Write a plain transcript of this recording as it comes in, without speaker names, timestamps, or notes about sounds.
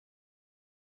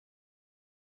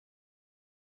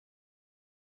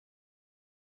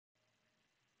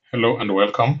Hello and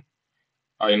welcome.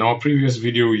 In our previous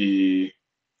video, we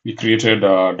created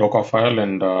a Docker file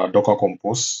and a Docker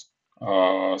Compose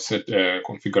set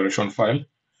configuration file,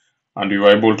 and we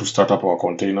were able to start up our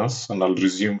containers. And I'll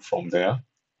resume from there.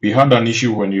 We had an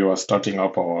issue when you were starting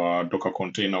up our Docker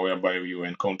container, whereby we were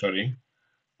encountering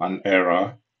an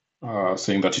error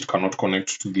saying that it cannot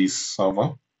connect to this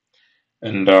server.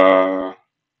 And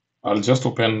I'll just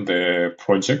open the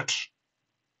project,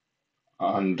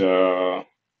 and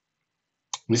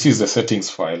this is the settings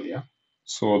file, yeah.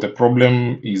 So the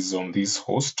problem is on this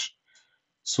host.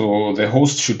 So the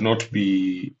host should not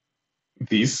be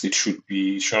this. It shouldn't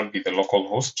be the local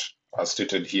host as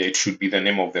stated here. It should be the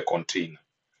name of the container.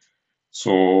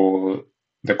 So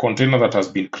the container that has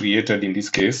been created in this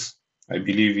case, I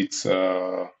believe it's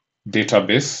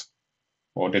database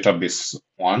or database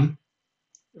one.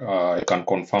 I can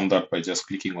confirm that by just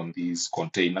clicking on these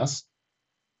containers,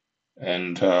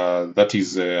 and that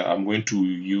is I'm going to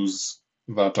use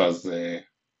that as the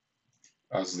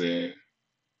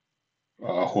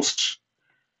host.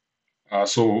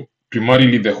 So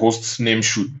primarily the host's name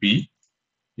should be,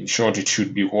 in short, it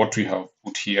should be what we have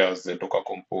put here as the Docker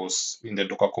Compose, in the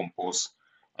Docker Compose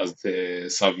as the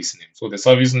service name. So the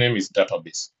service name is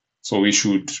database. So we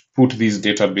should put this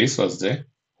database as the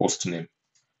host name.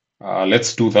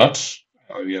 Let's do that.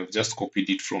 We have just copied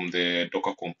it from the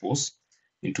Docker Compose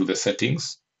into the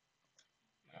settings,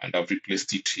 and I've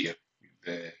replaced it here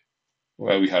with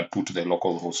where we had put the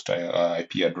local host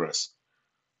IP address.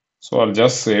 So I'll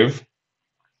just save.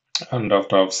 And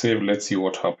after I've saved, let's see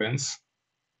what happens.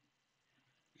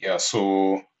 Yeah,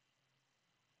 so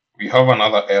we have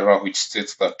another error which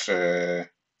states that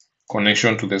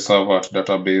connection to the server at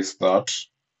database that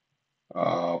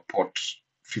port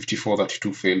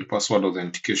 5432 failed, password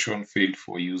authentication failed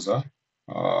for user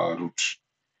root.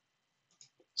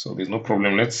 So there's no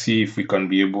problem. Let's see if we can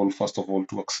be able, first of all,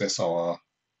 to access our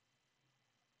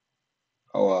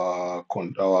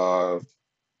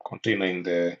container in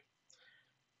the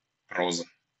browser.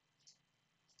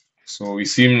 So we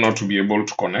seem not to be able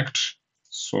to connect.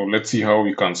 So let's see how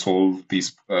we can solve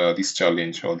this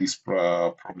challenge or this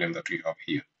problem that we have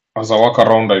here. As a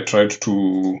workaround, I tried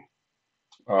to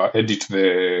edit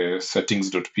the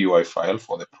settings.py file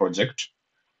for the project,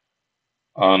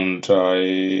 and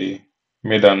I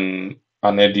made an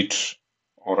edit,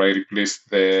 or I replaced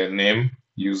the name,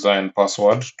 user, and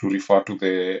password to refer to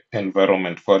the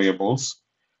environment variables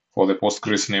for the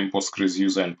Postgres name, Postgres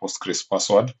user, and Postgres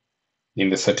password in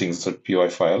the settings.py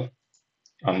file.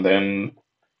 And then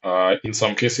in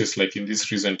some cases, like in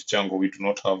this recent Django, we do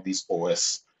not have this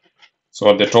OS. So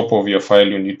at the top of your file,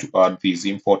 you need to add this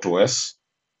import OS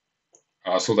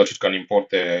so that it can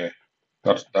import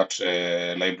that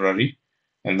library.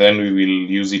 And then we will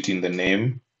use it in the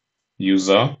name,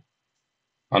 user,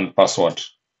 and password.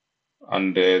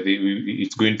 And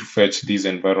it's going to fetch these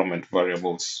environment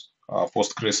variables,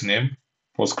 Postgres name,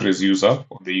 Postgres user,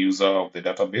 or the user of the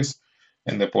database,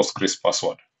 and the Postgres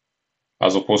password,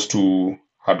 as opposed to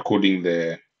hard coding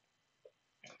the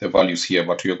values here.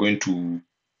 But we are going to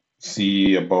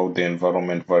see about the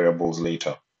environment variables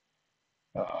later.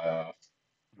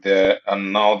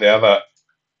 And now the other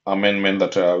amendment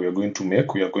that we are going to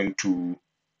make, we are going to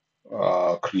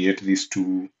create these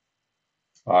two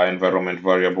environment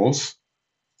variables.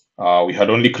 We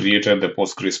had only created the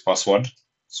Postgres password,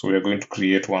 so we are going to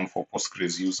create one for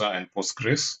Postgres user and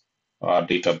Postgres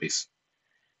database.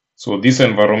 So these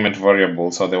environment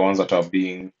variables are the ones that are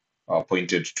being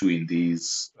pointed to in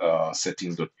these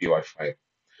settings.py file.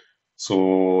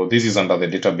 So this is under the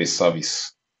database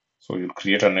service. So you'll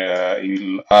create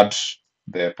you'll add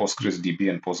the Postgres DB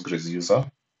and Postgres user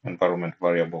environment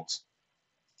variables.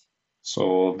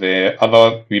 So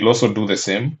we'll also do the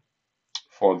same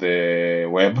for the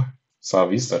web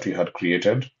service that we had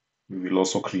created. We will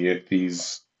also create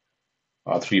these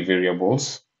three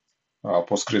variables,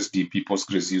 Postgres DB,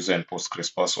 Postgres user, and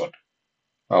Postgres password.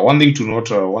 One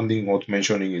thing worth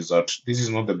mentioning is that this is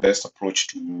not the best approach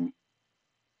to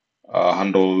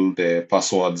handle the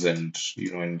passwords and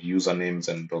usernames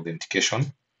and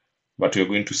authentication. But we're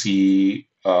going to see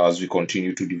as we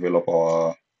continue to develop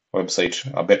our website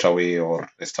a better way or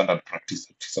a standard practice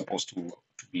that is supposed to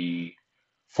be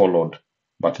followed.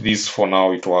 But this, for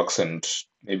now, it works, and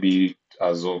maybe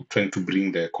as trying to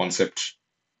bring the concept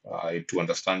to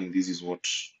understanding, this is where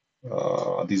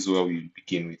we'll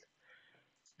begin with.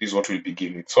 This is what we'll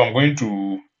begin with. So I'm going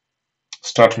to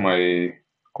start my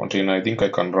container. I think I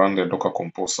can run the Docker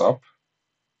Compose app.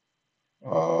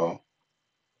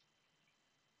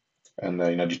 And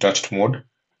in a detached mode.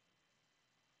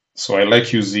 So I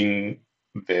like using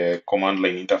the command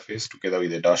line interface together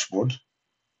with the dashboard.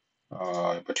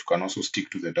 but you can also stick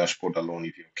to the dashboard alone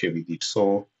if you're okay with it.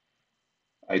 So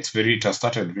it has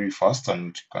started very fast,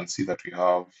 and you can see that we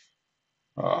have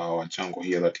our Django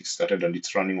here that is started and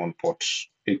it's running on port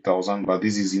 8000, but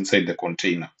this is inside the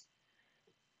container.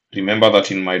 Remember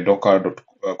that in my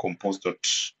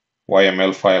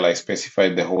docker.compose.yml file, I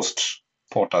specified the host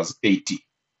port as 80.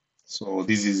 So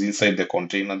this is inside the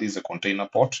container. This is a container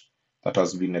port that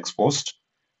has been exposed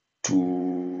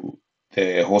to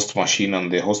the host machine, and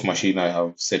the host machine I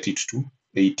have set it to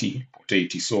 80, port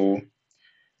 80. So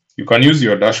you can use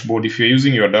your dashboard. If you're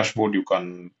using your dashboard, you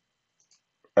can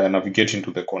navigate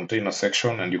into the container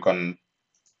section, and you can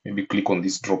maybe click on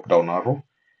this drop down arrow.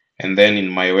 And then in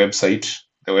my website,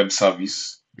 the web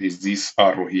service, there's this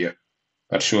arrow here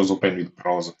that shows open with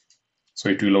browser. So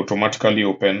it will automatically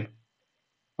open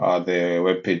the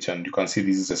web page, and you can see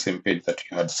this is the same page that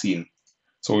you had seen.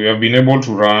 So we have been able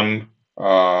to run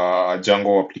a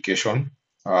Django application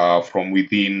from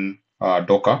within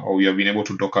Docker, or we have been able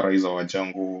to Dockerize our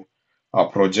Django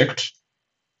project.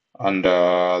 And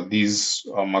this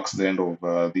marks the end of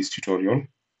this tutorial.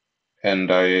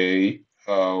 And I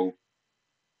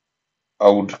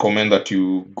would recommend that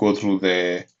you go through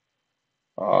the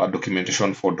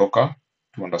documentation for Docker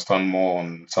to understand more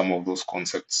on some of those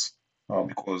concepts,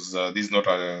 because this is not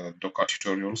a Docker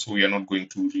tutorial, so we are not going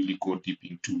to really go deep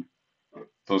into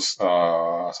those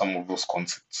some of those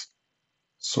concepts.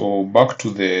 So back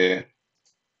to the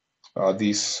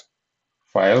these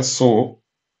files. So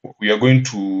we are going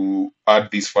to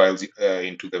add these files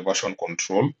into the version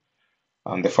control,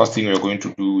 and the first thing we are going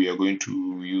to do, we are going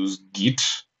to use git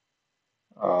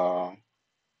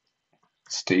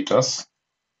status,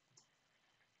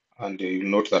 and you'll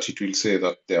note that it will say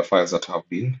that there are files that have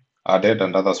been added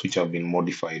and others which have been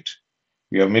modified.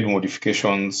 We have made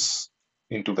modifications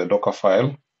into the Docker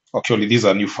file. Actually, these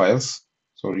are new files.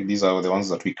 Sorry, these are the ones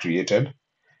that we created.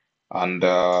 And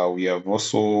we have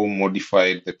also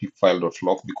modified the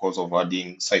pipfile.log because of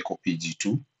adding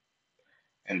psychopg2.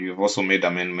 And we have also made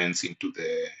amendments into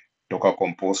the docker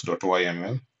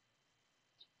compose.yml.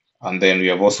 And then we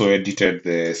have also edited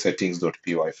the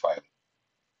settings.py file.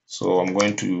 So I'm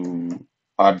going to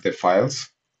add the files.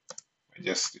 I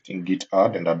just hitting git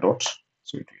add and a dot.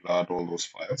 So it will add all those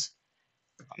files.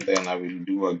 And then I will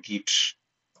do a git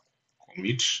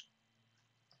commit.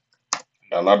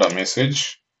 And I'll add a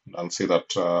message. And I'll say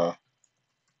that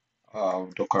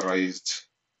I've dockerized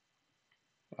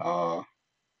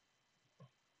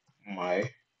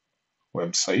my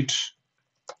website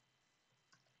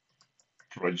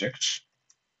project.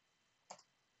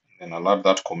 Then I'll add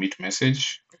that commit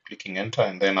message by clicking enter,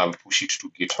 and then I'll push it to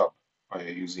GitHub by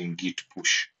using git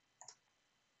push.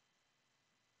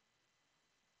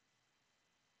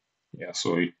 Yeah,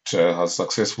 so it has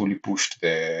successfully pushed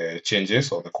the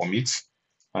changes or the commits,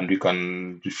 and we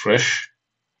can refresh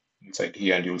inside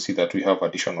here, and you'll see that we have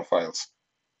additional files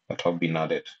that have been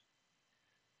added.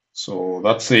 So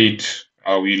that said,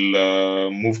 I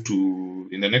will move to,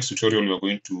 in the next tutorial, we are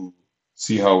going to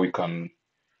see how we can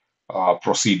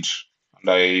proceed. And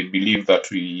I believe that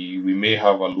we may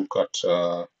have a look at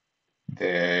the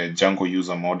Django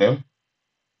user model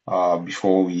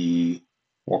before we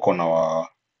work on our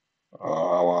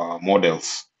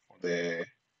models for the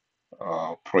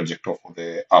project or for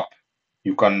the app.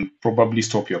 You can probably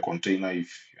stop your container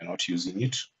if you're not using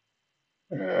it,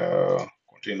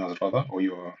 containers rather, or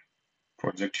your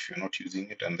project if you're not using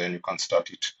it, and then you can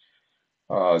start it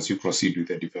as you proceed with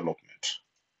the development.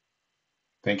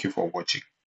 Thank you for watching.